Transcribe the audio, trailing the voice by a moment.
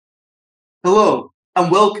Hello,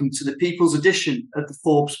 and welcome to the People's edition of the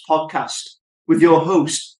Forbes podcast with your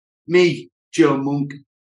host, me, Joe Monk.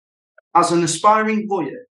 As an aspiring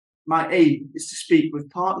lawyer, my aim is to speak with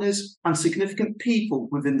partners and significant people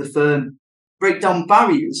within the firm, break down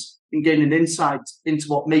barriers and gain an insight into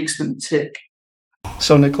what makes them tick.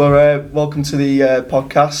 So Nicola, welcome to the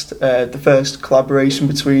podcast, the first collaboration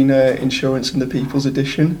between Insurance and the People's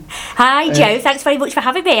edition. Hi Joe, thanks very much for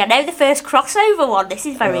having me. I know the first crossover one, this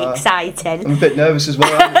is very exciting. I'm a bit nervous as well,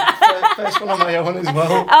 first one on my own as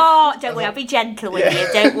well. Oh, don't worry, I'll be gentle with you,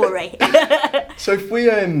 don't worry. So if we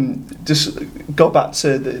just go back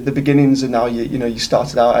to the beginnings and now you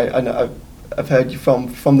started out, I've heard you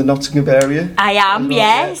from the Nottingham area. I am, well,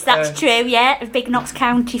 yes, that's true, a big Notts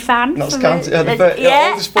County fan. Notts County, the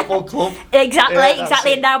oldest football club.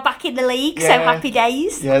 Exactly, and now back in the league, so happy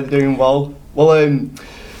days. Yeah, they're doing well. Well,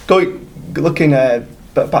 looking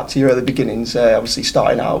back to your early beginnings, obviously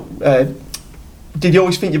starting out, did you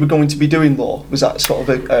always think you were going to be doing law? Was that sort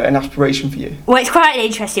of an aspiration for you? Well, it's quite an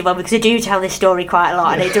interesting one because I do tell this story quite a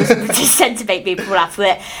lot and it does just tend to make people laugh.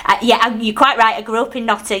 But you're quite right. I grew up in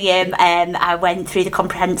Nottingham. I went through the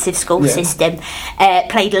comprehensive school system,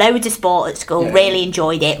 played loads of sport at school, really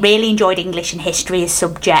enjoyed it, really enjoyed English and history as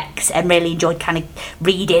subjects and really enjoyed kind of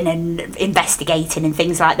reading and investigating and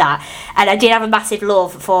things like that. And I did have a massive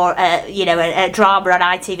love for, a drama on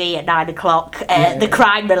ITV at 9 o'clock, the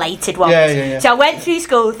crime-related ones. So I went through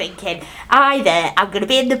school thinking either I'm going to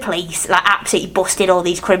be in the police, like absolutely busting all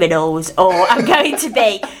these criminals, or I'm going to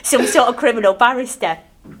be some sort of criminal barrister.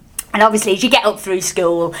 And obviously, as you get up through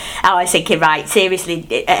school, I was thinking, right,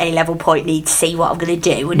 seriously, at A-level point, need to see what I'm going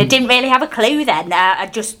to do. And I didn't really have a clue then. I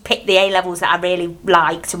just picked the A-levels that I really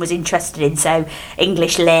liked and was interested in. So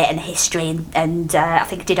English, Lit and history and I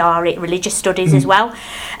think I did religious studies as well.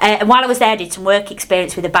 And while I was there, I did some work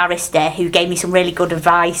experience with a barrister who gave me some really good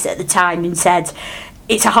advice at the time and said,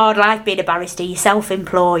 it's a hard life being a barrister, you're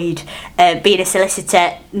self-employed, being a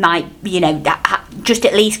solicitor might, just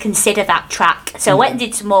at least consider that track. So I went and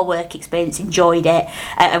did some more work experience, enjoyed it,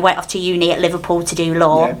 and went off to uni at Liverpool to do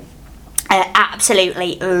law. Yeah.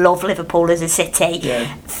 Absolutely love Liverpool as a city.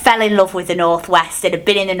 Yeah. Fell in love with the Northwest and have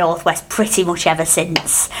been in the Northwest pretty much ever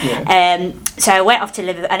since. Yeah. So I went off to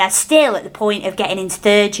Liverpool, and I still, at the point of getting into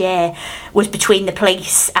third year, was between the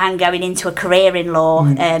police and going into a career in law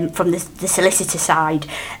from the solicitor side,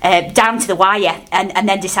 down to the wire, and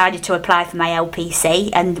then decided to apply for my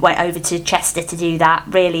LPC and went over to Chester to do that.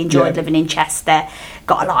 Really enjoyed living in Chester.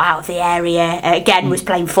 Got a lot out of the area. Again, was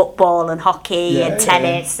playing football and hockey and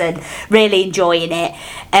tennis and really enjoying it.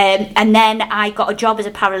 And then I got a job as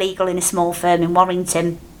a paralegal in a small firm in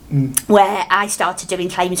Warrington, where I started doing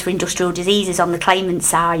claims for industrial diseases on the claimant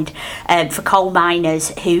side for coal miners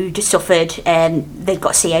who suffered. They've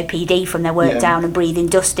got COPD from their work down and breathing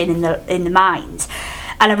dust in the mines.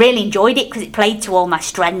 And I really enjoyed it because it played to all my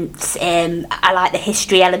strengths. I like the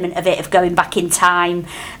history element of it, of going back in time,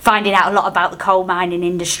 finding out a lot about the coal mining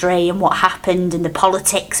industry and what happened and the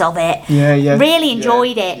politics of it. Really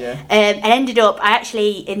enjoyed it. And ended up, I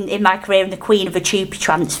actually, in my career, I'm the queen of a Tupi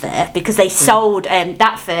transfer because they sold,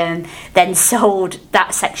 that firm then sold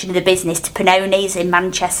that section of the business to Panonis in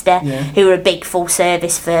Manchester, who are a big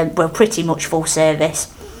full-service firm, well, pretty much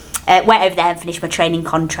full-service. Went over there and finished my training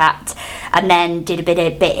contract, and then did a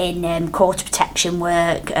bit in quarter protection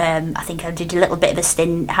work. I think I did a little bit of a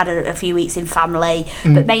stint, had a few weeks in family,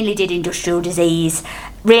 but mainly did industrial disease.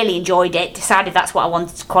 Really enjoyed it, decided that's what I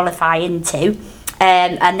wanted to qualify into,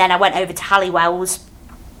 and then I went over to Halliwell's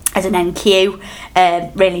as an NQ.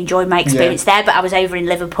 Really enjoyed my experience there, but I was over in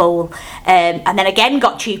Liverpool, and then again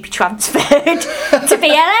got Tupi transferred to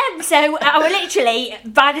BLM. So I was literally,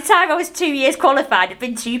 by the time I was 2 years qualified, I'd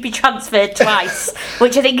been Tupi transferred twice,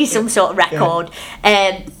 which I think is some sort of record.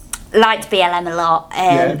 Liked BLM a lot,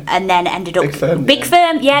 and then ended up big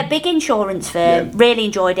firm, big insurance firm. Really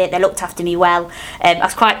enjoyed it. They looked after me well. I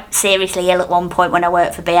was quite seriously ill at one point when I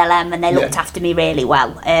worked for BLM, and they looked after me really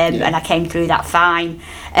well, and I came through that fine.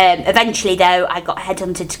 Eventually, though, I got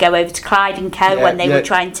headhunted to go over to Clyde & Co. when they were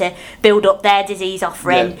trying to build up their disease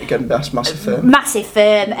offering. Again, that's massive firm. Massive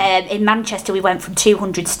firm. In Manchester, we went from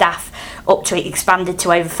 200 staff up to, it expanded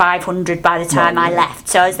to over 500 by the time I left.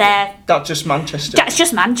 So I was there. That's just Manchester? That's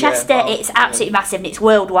just Manchester. It's absolutely massive and it's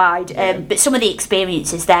worldwide. But some of the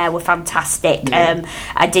experiences there were fantastic.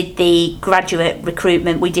 I did the graduate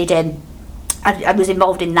recruitment. We did I was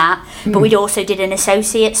involved in that, but we'd also did an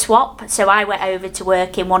associate swap. So I went over to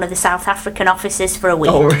work in one of the South African offices for a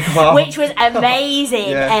week, which was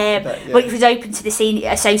amazing. Which was open to the senior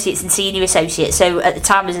associates and senior associates. So at the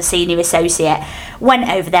time, as a senior associate, went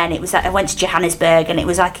over there, and it was like I went to Johannesburg, and it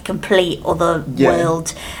was like a complete other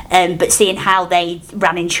world. But seeing how they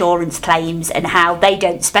ran insurance claims and how they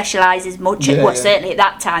don't specialise as much. Certainly at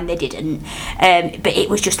that time they didn't. But it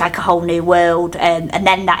was just like a whole new world, and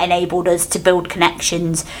then that enabled us to build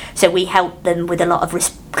connections, so we helped them with a lot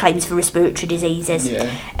of claims for respiratory diseases.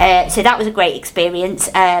 So that was a great experience.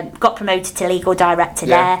 Got promoted to legal director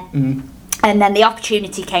there, and then the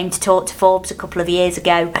opportunity came to talk to Forbes a couple of years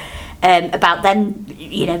ago about them,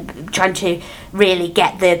 trying to really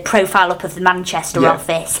get the profile up of the Manchester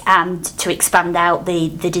office and to expand out the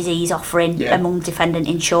disease offering among defendant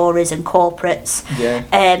insurers and corporates.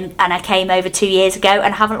 And I came over 2 years ago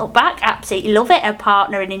and haven't looked back. Absolutely love it. A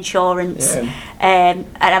partner in insurance, and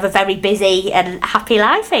have a very busy and happy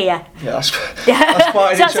life here. That's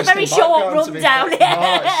quite an so that's a very short rundown.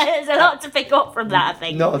 There's a lot to pick up from that, I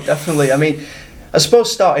think. No, definitely. I mean, I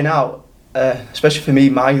suppose starting out, especially for me,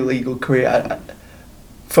 my legal career,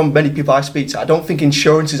 from many people I speak to, I don't think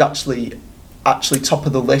insurance is actually top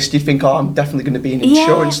of the list. You think, I'm definitely going to be an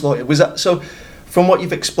insurance lawyer. Was that so? From what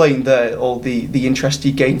you've explained there, all the interest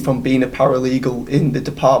you gained from being a paralegal in the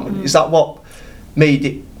department, is that what made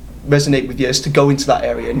it resonate with you as to go into that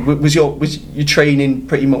area? And was your training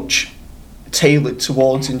pretty much tailored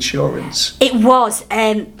towards insurance? It was.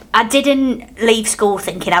 I didn't leave school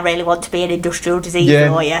thinking I really want to be an industrial disease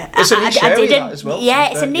lawyer. It's a niche area that as well.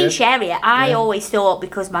 It's a niche area. I always thought,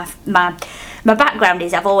 because my background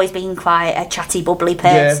is I've always been quite a chatty, bubbly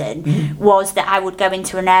person, was that I would go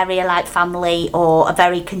into an area like family or a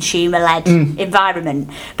very consumer-led environment.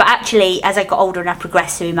 But actually, as I got older and I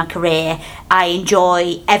progressed through my career, I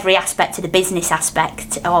enjoy every aspect of the business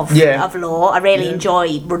aspect of law. I really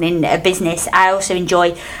enjoy running a business. I also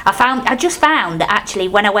enjoy, I just found that actually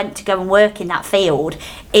when I went to go and work in that field,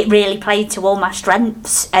 it really played to all my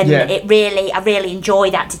strengths, and I really enjoy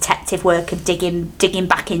that detective work of digging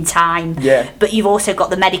back in time. But you've also got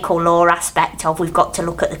the medical law aspect of, we've got to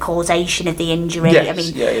look at the causation of the injury.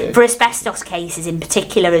 For asbestos cases in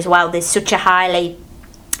particular as well, there's such a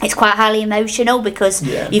it's quite highly emotional, because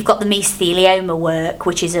you've got the mesothelioma work,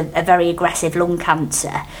 which is a very aggressive lung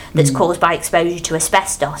cancer that's caused by exposure to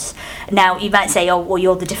asbestos. Now, you might say,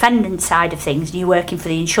 you're the defendant side of things and you're working for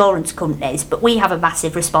the insurance companies, but we have a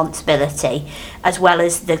massive responsibility, as well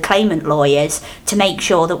as the claimant lawyers, to make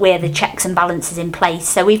sure that we're the checks and balances in place.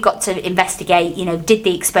 So we've got to investigate, did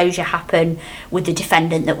the exposure happen with the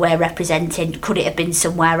defendant that we're representing? Could it have been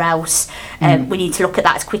somewhere else? We need to look at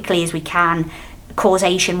that as quickly as we can.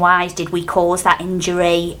 Causation wise, did we cause that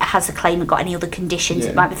injury? Has the claimant got any other conditions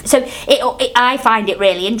that might be? So I find it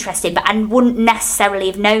really interesting, but I wouldn't necessarily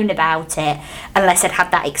have known about it unless I'd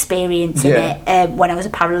had that experience in it when I was a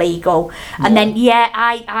paralegal. And then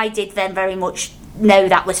I did then very much know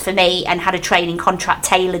that was for me and had a training contract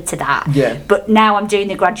tailored to that. But now I'm doing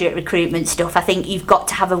the graduate recruitment stuff. I think you've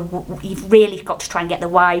really got to try and get the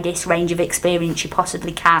widest range of experience you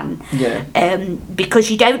possibly can,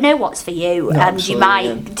 because you don't know what's for you, and you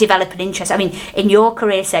might develop an interest. I mean, in your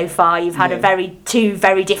career so far, you've had two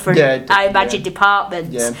very different, I imagine,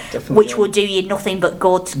 departments, which will do you nothing but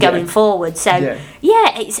good going forward. So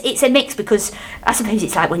it's a mix, because I suppose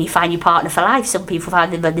it's like when you find your partner for life. Some people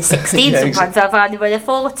find them when they're 16, sometimes I find them when they're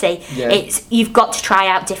 40. You've got to try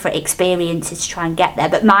out different experiences to try and get there.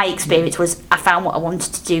 But my experience was, I found what I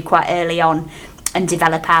wanted to do quite early on and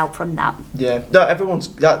develop out from that. No,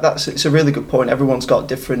 it's a really good point. Everyone's got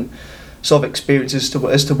different sort of experiences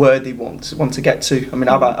as to where they want to get to. I mean,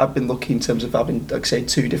 I've been lucky in terms of having, like I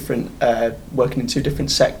say, working in two different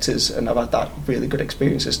sectors, and I've had that really good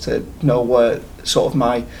experience as to know where sort of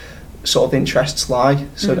my sort of interests lie.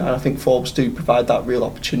 So and I think Forbes do provide that real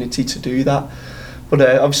opportunity to do that. But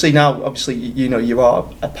obviously you are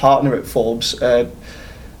a partner at Forbes.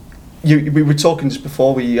 We were talking just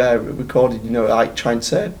before we recorded, like trying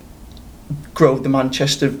to grow the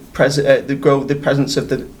Manchester grow the presence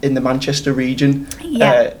of in the Manchester region,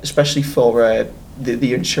 especially for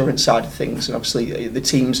the insurance side of things. And obviously the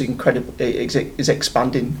team's is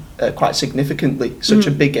expanding quite significantly. Such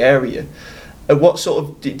a big area. What sort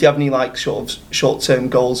of do you have any like sort of short-term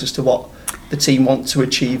goals as to what the team want to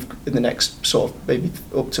achieve in the next sort of maybe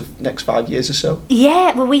up to next 5 years or so?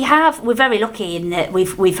 Well, we're very lucky in that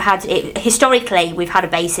we've had it, historically we've had a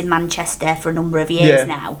base in Manchester for a number of years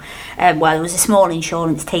now. There was a small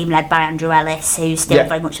insurance team led by Andrew Ellis, who's still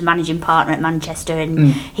very much the managing partner at Manchester,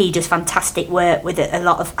 and he does fantastic work with a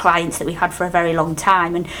lot of clients that we've had for a very long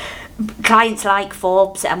time. And clients like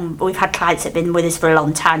Forbes, and we've had clients that have been with us for a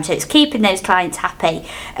long time, so it's keeping those clients happy.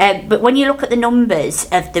 But when you look at the numbers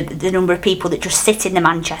of the number of people that just sit in the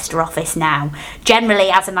Manchester office now, generally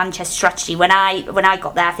as a Manchester strategy, when I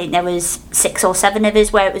got there, I think there was 6 or 7 of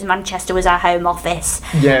us where it was Manchester was our home office.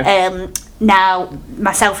 Now,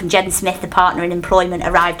 myself and Jen Smith, the partner in employment,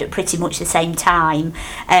 arrived at pretty much the same time,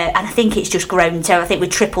 and I think it's just grown. So I think we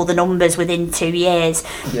tripled the numbers within 2 years.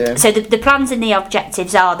 So the plans and the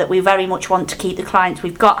objectives are that we very much want to keep the clients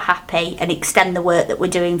we've got happy and extend the work that we're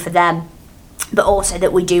doing for them, but also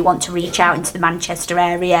that we do want to reach out into the Manchester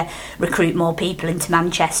area, recruit more people into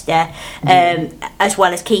Manchester, as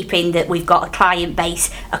well as keeping that we've got a client base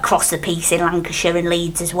across the piece in Lancashire and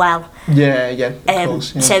Leeds as well. Of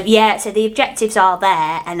course, So the objectives are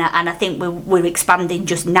there, and I think we're expanding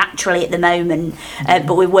just naturally at the moment,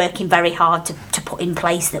 but we're working very hard to put in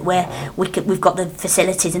place that we've got the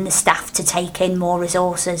facilities and the staff to take in more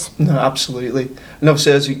resources. No, absolutely. And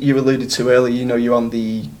obviously, as you alluded to earlier, you're on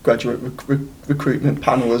the Graduate Recruitment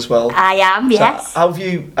panel as well. I am, so yes. How have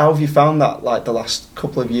you found that, like, the last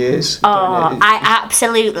couple of years? I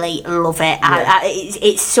absolutely love it.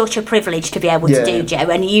 It's such a privilege to be able to do, Joe,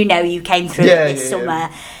 and you came through it this summer.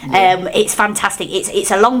 It's fantastic.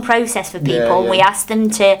 It's a long process for people, and we ask them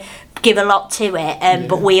to give a lot to it,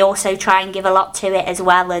 but we also try and give a lot to it as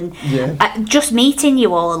well. And just meeting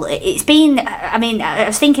you all, it's been, I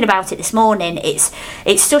was thinking about it this morning, it's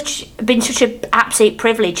been such an absolute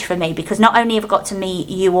privilege for me, because not only have I got to meet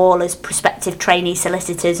you all as prospective trainee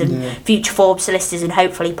solicitors and future Forbes solicitors and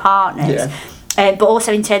hopefully partners, but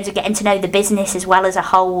also in terms of getting to know the business as well as a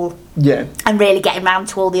whole, and really getting round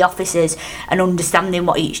to all the offices and understanding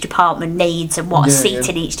what each department needs and what a seat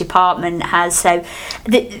in each department has. So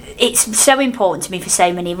it's so important to me for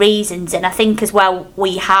so many reasons, and I think as well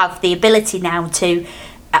we have the ability now to,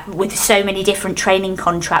 with so many different training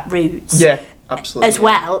contract routes, absolutely, as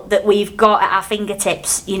well, that we've got at our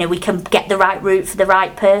fingertips, we can get the right route for the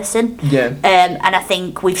right person. And I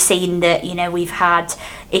think we've seen that, we've had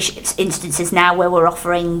instances now where we're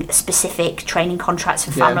offering specific training contracts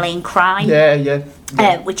for family and crime,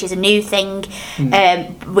 which is a new thing,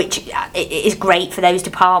 which is great for those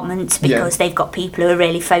departments, because they've got people who are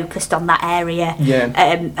really focused on that area,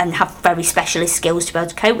 and have very specialist skills to be able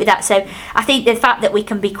to cope with that. So I think the fact that we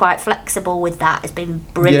can be quite flexible with that has been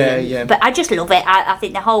brilliant. But I just love it. I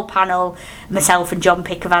think the whole panel, myself and John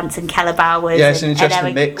Pickervance and Keller Bowers, it's an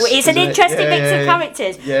interesting mix. It's an interesting mix of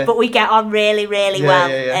characters, but we get on really, really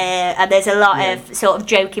well. And there's a lot of sort of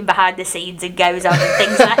joking behind the scenes and goes on and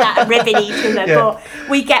things like that, and ribbing each other. But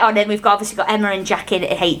we get on, and we've obviously got Emma and Jack in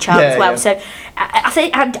HR as well. So I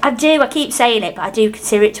think I keep saying it, but I do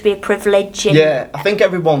consider it to be a privilege. And, I think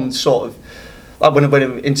everyone sort of, like when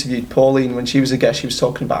I interviewed Pauline when she was a guest, she was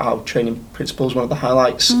talking about how training principal is one of the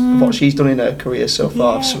highlights of what she's done in her career so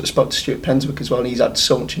far. I've spoke to Stuart Penswick as well, and he's had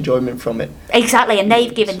so much enjoyment from it. Exactly, and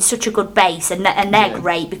they've given such a good base, and they're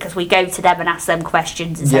great, because we go to them and ask them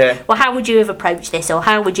questions and say, well, how would you have approached this, or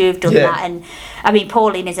how would you have done that? And I mean,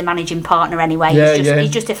 Pauline is a managing partner anyway. He's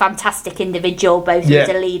just a fantastic individual, both as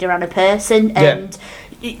a leader and a person, and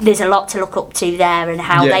there's a lot to look up to there, and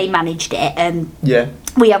how they managed it.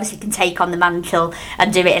 We obviously can take on the mantle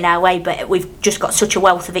and do it in our way, but we've just got such a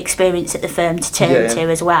wealth of experience at the firm to turn to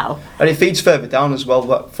as well. And it feeds further down as well,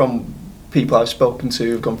 like, from people I've spoken to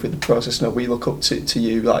who've gone through the process. We look up to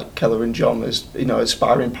you, like Keller and John, as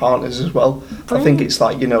aspiring partners as well. Brilliant. I think it's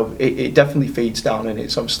like, it definitely feeds down, and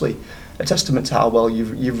it's obviously a testament to how well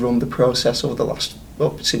you've run the process over the last,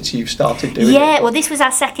 since you've started doing it. Well, this was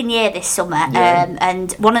our second year this summer,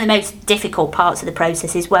 and one of the most difficult parts of the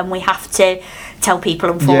process is when we have to tell people,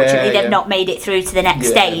 unfortunately, they've not made it through to the next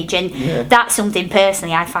stage, and that's something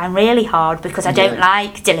personally I find really hard, because I don't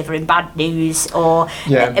like delivering bad news, but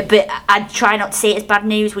I try not to see it as bad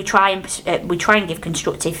news. We try and give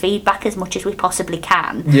constructive feedback as much as we possibly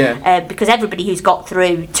can, because everybody who's got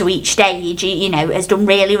through to each stage, has done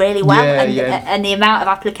really, really well, and the amount of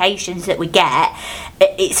applications that we get,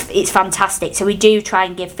 it's fantastic. So we do try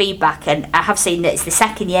and give feedback, and I have seen that it's the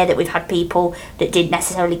second year that we've had people that didn't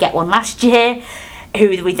necessarily get one last year, who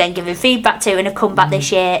we've then given feedback to, and have come back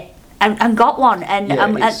this year and got one,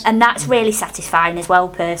 and that's really satisfying as well,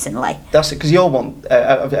 personally. That's it, because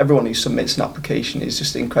everyone who submits an application is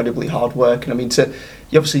just incredibly hard work, and I mean,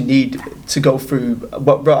 you obviously need to go through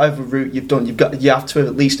whatever route you've done. You have to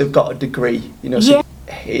at least have got a degree, so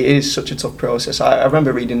it is such a tough process. I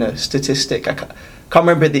remember reading a statistic. can't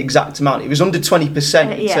remember the exact amount. It was under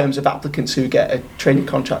 20% in Yeah. terms of applicants who get a training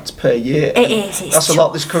contract per year. It is. That's a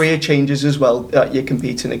lot. There's career changes as well that you're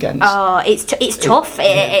competing against. Oh, it's tough.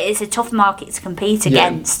 It is a tough market to compete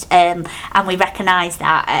against, and we recognise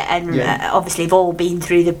that. And obviously, we've all been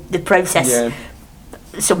through the process. Yeah.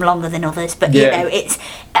 Some longer than others, but you know, it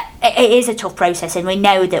is a tough process, and we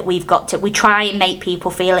know that we try and make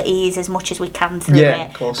people feel at ease as much as we can through it.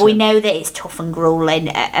 Of course, but we know that it's tough and grueling,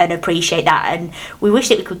 and appreciate that, and we wish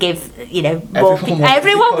that we could give more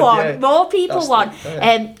people one.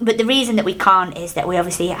 But the reason that we can't is that we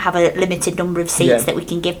obviously have a limited number of seats that we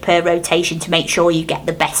can give per rotation to make sure you get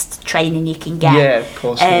the best training you can get. Yeah, of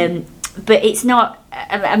course. But it's not.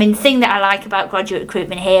 I mean, the thing that I like about graduate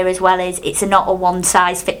recruitment here as well is it's not a one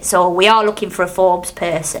size fits all. We are looking for a Forbes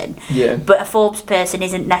person, but a Forbes person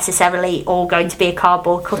isn't necessarily all going to be a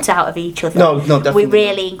cardboard cutout of each other. No, definitely. We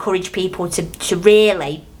really encourage people to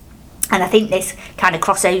really. And I think this kind of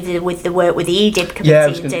crossover with the work with the EDIB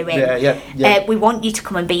committee doing. We want you to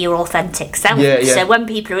come and be your authentic self. So when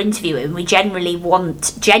people are interviewing, we genuinely want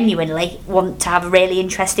to have a really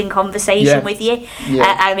interesting conversation with you.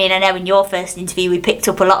 I mean, I know in your first interview we picked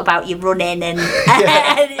up a lot about your running and,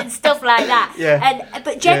 and stuff like that.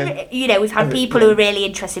 But generally, we've had people who are really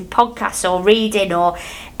interested in podcasts or reading or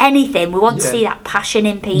anything. We want to see that passion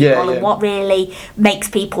in people and what really makes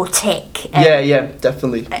people tick.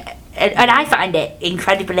 Definitely. And I find it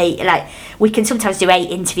incredibly, like, we can sometimes do 8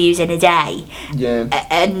 interviews in a day,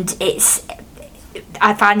 and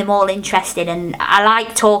I find them all interesting, and I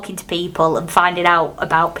like talking to people and finding out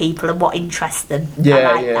about people and what interests them.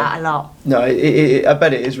 I like that a lot. No, I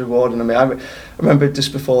bet it is rewarding. I mean, I remember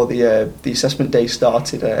just before the assessment day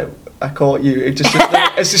started, I caught you. It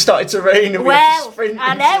just started to rain, and we had to sprint.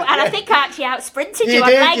 I know, and I think I actually out-sprinted you on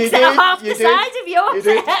legs that are half the size of yours.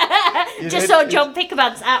 Just saw John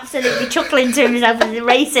Pickerman's absolutely chuckling to himself as he's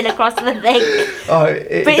racing across the thing. But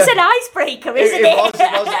it's an icebreaker, isn't it?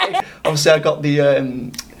 It was. Obviously, I got the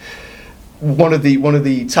one of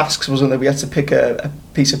the tasks wasn't that we had to pick a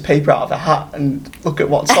piece of paper out of a hat and look at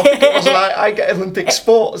what topic it was. And I get Olympic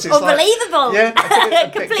sports. It's unbelievable.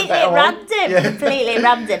 Completely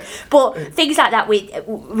random. But things like that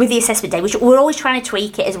with the assessment day, which we're always trying to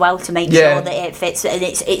tweak it as well to make sure that it fits and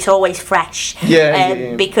it's always fresh.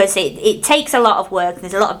 Because it takes a lot of work.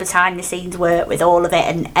 There's a lot of behind the scenes work with all of it,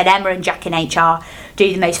 and Emma and Jack in HR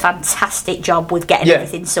do the most fantastic job with getting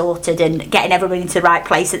everything sorted and getting everybody into the right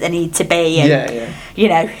place that they need to be. And,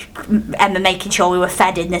 Emma making sure we were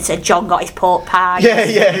fed in that John got his pork pie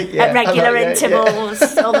at regular intervals.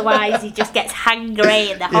 Otherwise, he just gets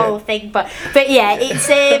hangry and the whole thing. But it's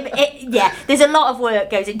there's a lot of work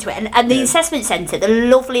goes into it. And the assessment centre, the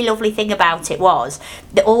lovely thing about it was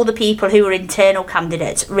that all the people who were internal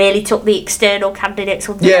candidates really took the external candidates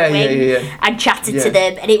under their wing and chatted to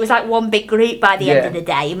them, and it was like one big group by the end of the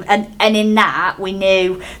day. And in that, we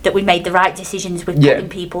knew that we made the right decisions with putting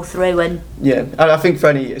people through. And I think for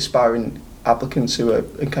any aspiring applicants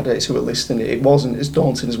and candidates who are listening, it wasn't as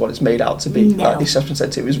daunting as what it's made out to be. Like the assessment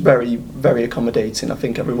centre, it was very, very accommodating. I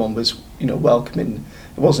think everyone was, welcoming.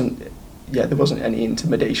 It wasn't. There wasn't any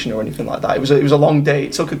intimidation or anything like that. It was a long day.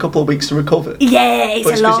 It took a couple of weeks to recover. It's a long day.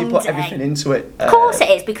 But it's because you put everything into it. Of course it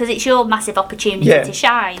is, because it's your massive opportunity to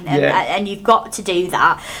shine, and you've got to do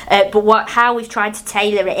that. But how we've tried to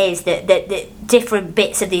tailor it is that different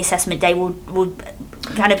bits of the assessment day will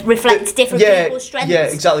kind of reflect different people's strengths. Yeah,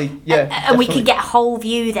 exactly. And we can get a whole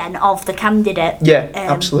view then of the candidate.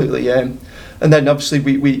 Absolutely. And then obviously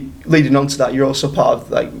we leading on to that, you're also part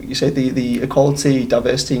of, like you say, the Equality,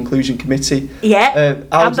 Diversity, Inclusion Committee.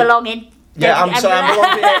 I'm belonging. I'm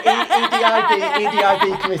belonging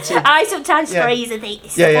EDIB committee. I sometimes phrase and think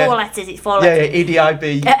it's 4 letters. It's 4 letters.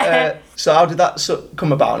 EDIB. So how did that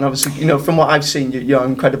come about? And obviously, from what I've seen, you're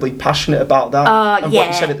incredibly passionate about that. And what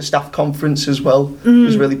you said at the staff conference as well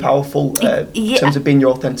was really powerful in terms of being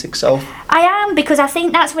your authentic self. I am, because I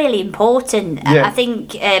think that's really important. I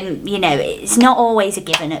think, it's not always a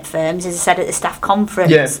given at firms, as I said at the staff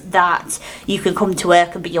conference, that you can come to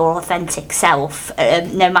work and be your authentic self,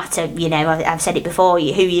 no matter, I've said it before,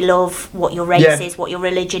 who you love, what your race is, what your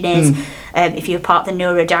religion is, if you're part of the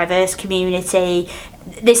neurodiverse community.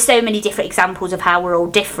 There's so many different examples of how we're all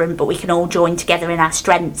different, but we can all join together in our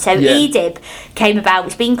strengths. So EDIB came about,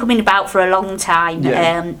 it's been coming about for a long time,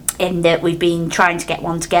 in that we've been trying to get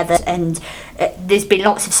one together, and there's been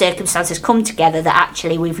lots of circumstances come together that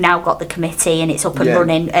actually we've now got the committee and it's up and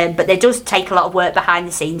running, but there does take a lot of work behind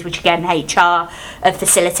the scenes, which again HR have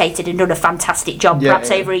facilitated and done a fantastic job, perhaps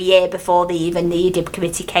over a year before even the EDIB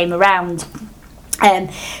committee came around.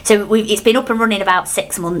 So it's been up and running about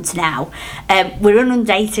 6 months now. We're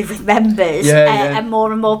inundated with members, and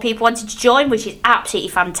more people wanted to join, which is absolutely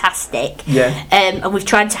fantastic. And we've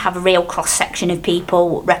tried to have a real cross-section of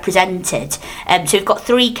people represented. So we've got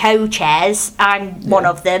 3 co-chairs. I'm one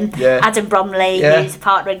of them. Adam Bromley, who's a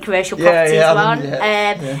partner in commercial property, is one.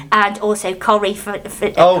 And also Corrie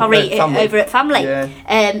over at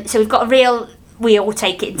Family. So we've got a real... We all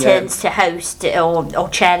take it in turns to host or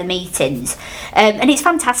chair the meetings. And it's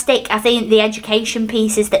fantastic. I think the education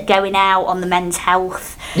pieces that going out on the men's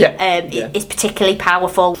health is particularly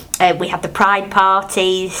powerful. We had the Pride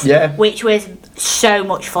parties, which was so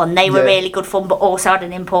much fun. They were really good fun, but also had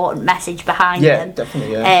an important message behind them.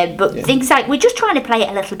 Definitely, things like, we're just trying to play it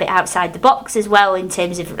a little bit outside the box as well, in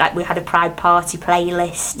terms of, like, we had a Pride party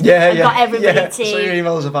playlist. Got everybody to... So your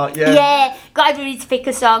emails about, got everybody to pick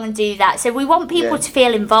a song and do that. So we want people to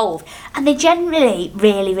feel involved, and they generally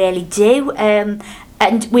really, really do. And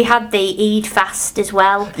we had the Eid fast as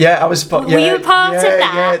well. I was. Were you a part of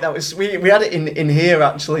that? Yeah, that was. We had it in here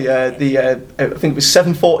actually. I think it was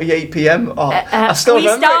 7:48 p.m. I still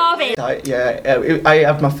remember. Starving? I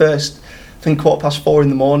had my first. I think 4:15 in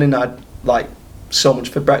the morning. I had like so much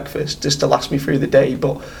for breakfast just to last me through the day,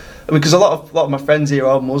 but. Because a lot of my friends here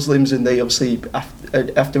are Muslims, and they obviously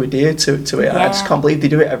have to adhere to it. I just can't believe they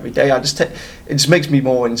do it every day. It just makes me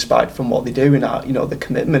more inspired from what they do, and the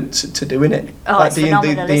commitment to doing it. Like they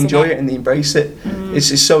enjoy it and they embrace it. It's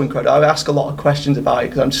just so incredible. I ask a lot of questions about it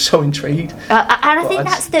because I'm just so intrigued. And I think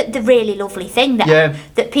that's the really lovely thing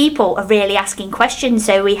that people are really asking questions.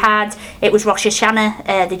 So it was Rosh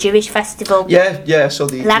Hashanah, the Jewish festival. So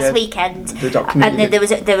last weekend, the document, and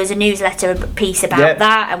there was a newsletter piece about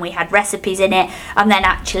that, and we had recipes in it, and then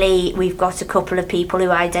actually we've got a couple of people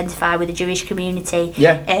who identify with the Jewish community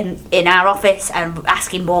in our office and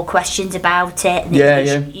asking more questions about it. And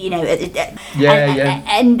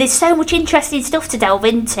there's so much interesting stuff to delve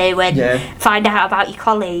into and find out about your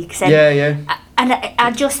colleagues. And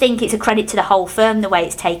I just think it's a credit to the whole firm the way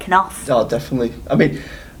it's taken off. Oh, definitely. I mean,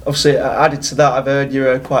 obviously, added to that, I've heard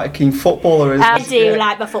you're quite a keen footballer. I do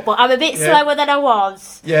like my football. I'm a bit slower than I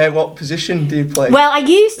was. What position do you play? Well,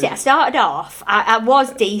 I started off, I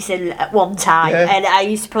was decent at one time, and I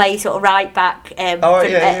used to play sort of right back.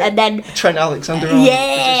 And then Trent Alexander.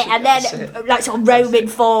 And then like sort of roaming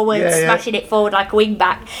forward, smashing it forward like a wing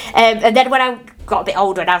back. And then when I got a bit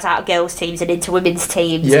older and I was out of girls' teams and into women's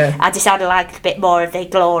teams, I decided I liked a bit more of the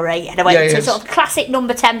glory, and I went into sort of classic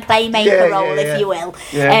number 10 playmaker role, if you will.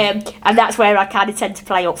 And that's where I kind of tend to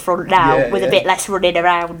play up front now, with a bit less running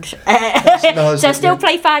around. So I still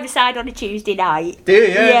play 5-a-side on a Tuesday night. Do you?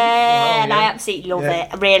 And I absolutely love it.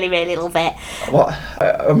 I really, really love it.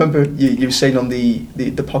 I remember you were saying on the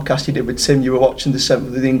podcast you did with Tim, you were watching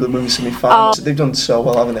the England women's semi-finals. They've done so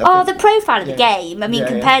well, haven't they? The profile of the game, I mean,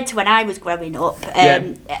 compared to when I was growing up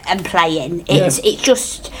and playing, it's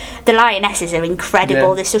just, the Lionesses are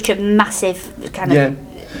incredible. They're such a massive kind of...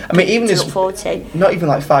 I mean, even to look forward to. Not even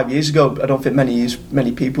like 5 years ago, I don't think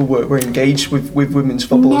many people were engaged with women's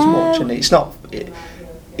football as much, and it's not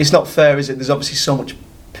fair, is it? There's obviously so much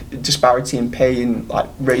disparity in pay and like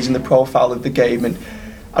raising the profile of the game, and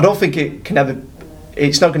I don't think it can ever.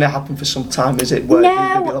 It's not going to happen for some time, is it? Where there's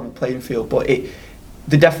going to be a level playing field, but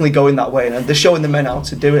they're definitely going that way, and they're showing the men how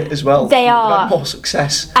to do it as well. They are. They've had more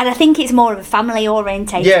success. And I think it's more of a family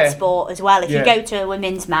orientated sport as well. If you go to a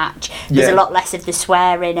women's match, there's a lot less of the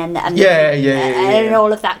swearing and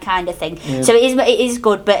all of that kind of thing. So it is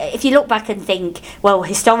good. But if you look back and think, well,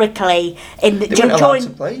 historically,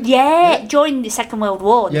 during the Second World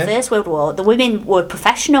War, the First World War, the women were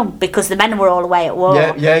professional because the men were all away at war.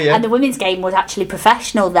 And the women's game was actually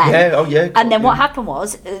professional then. And then what happened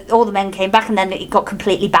was all the men came back, and then it got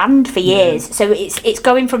completely banned for years. So it's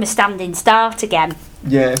going from a standing start again.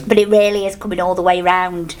 But it really is coming all the way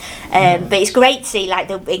round. But it's great to see like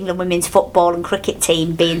the England women's football and cricket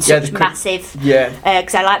team being such massive.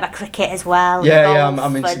 Because I like my cricket as well.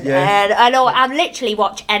 I'm into I'd literally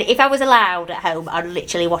watch if I was allowed at home, I'd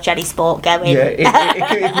literally watch any sport going. It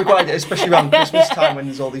can be quite, especially around Christmas time when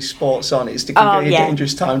there's all these sports on. It's a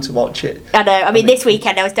dangerous time to watch it. I know. I mean, this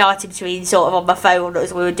weekend I was darting between sort of on my phone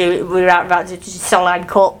as we were out about the Solheim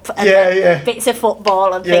Cup and bits of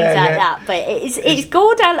football and things like that. But it's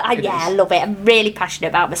good. I love it. I'm really passionate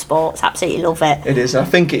about my sports. Absolutely love it. It is. I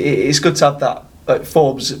think it's good to have that.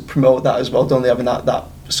 Forbes promote that as well, don't they? Having that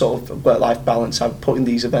sort of work-life balance, putting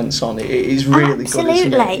these events on, it is really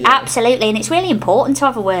good. Absolutely, and it's really important to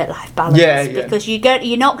have a work-life balance because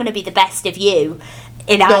you're not going to be the best of you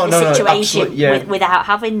in either situation absolutely, without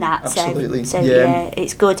having that. Absolutely. So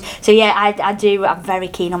it's good. So I do. I'm very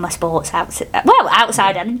keen on my sports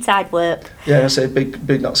outside and inside work. Yeah, I say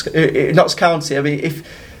big Notts County. I mean, if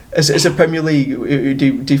as a Premier League,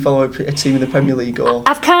 do you follow a team in the Premier League or?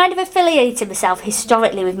 I've kind of affiliated myself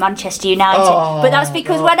historically with Manchester United, but that's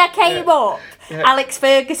because when I came up. Yeah. Alex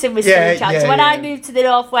Ferguson was still in charge. So when I moved to the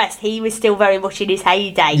Northwest, he was still very much in his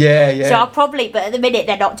heyday. So I'll probably, but at the minute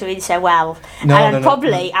they're not doing so well. I'd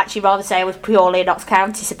probably actually rather say I was purely a Notts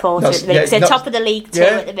County supporter at the minute. So top of the League 2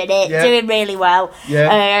 at the minute, doing really well. So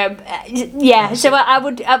I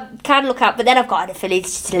would kind of look out, but then I've got an affiliate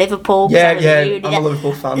to Liverpool. I'm a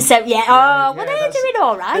Liverpool fan. So they're doing all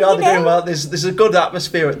right. They're doing well. There's a good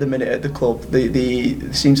atmosphere at the minute at the club.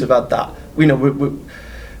 They seem to have had that.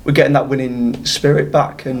 We're getting that winning spirit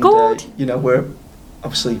back, and we're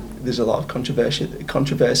obviously there's a lot of controversy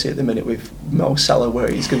at the minute with Mo Salah where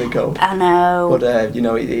he's going to go. I know, but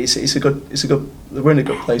it's a good. We're in a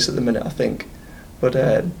good place at the minute, I think. But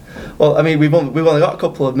I mean, we've only got a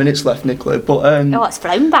couple of minutes left, Nicola. But it's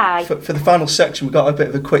flown by. For the final section, we've got a bit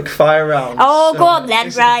of a quick fire round. Oh, so go on then,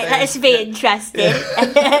 right? Let's be interesting.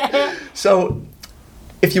 So,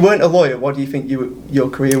 if you weren't a lawyer, what do you think your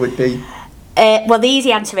career would be? Well, the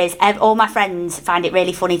easy answer is all my friends find it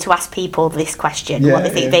really funny to ask people this question, what they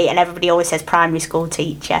think be, and everybody always says primary school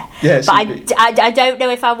teacher. But I don't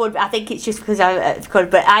know if I would. I think it's just because I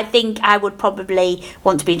could, but I think I would probably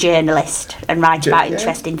want to be a journalist and write about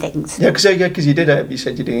interesting things. Yeah, because you did. You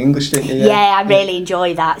said you did English, didn't you? Yeah, I really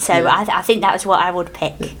enjoy that. So I think that was what I would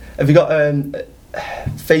pick. Have you got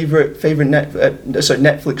favourite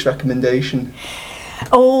Netflix recommendation?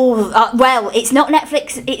 Well, it's not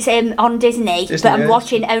Netflix, it's on Disney, but I'm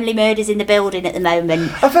watching Only Murders in the Building at the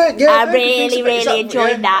moment. I've heard, I really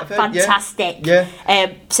enjoyed that. Fantastic.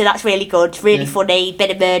 So that's really good, really funny, bit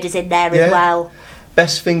of murders in there as well.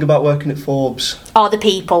 Best thing about working at Forbes? The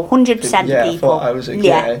people, 100% the people. I thought I was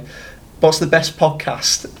What's the best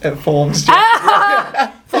podcast at Forbes?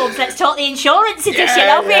 Forbes, let's talk the insurance edition,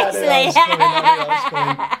 obviously.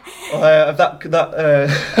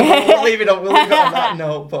 We'll leave it on that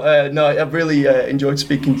note. But I've really enjoyed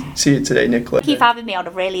speaking to you today, Nicola. Thank you for having me on.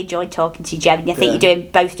 I've really enjoyed talking to you, Jem. I think you're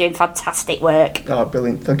both doing fantastic work. Oh,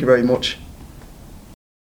 brilliant. Thank you very much.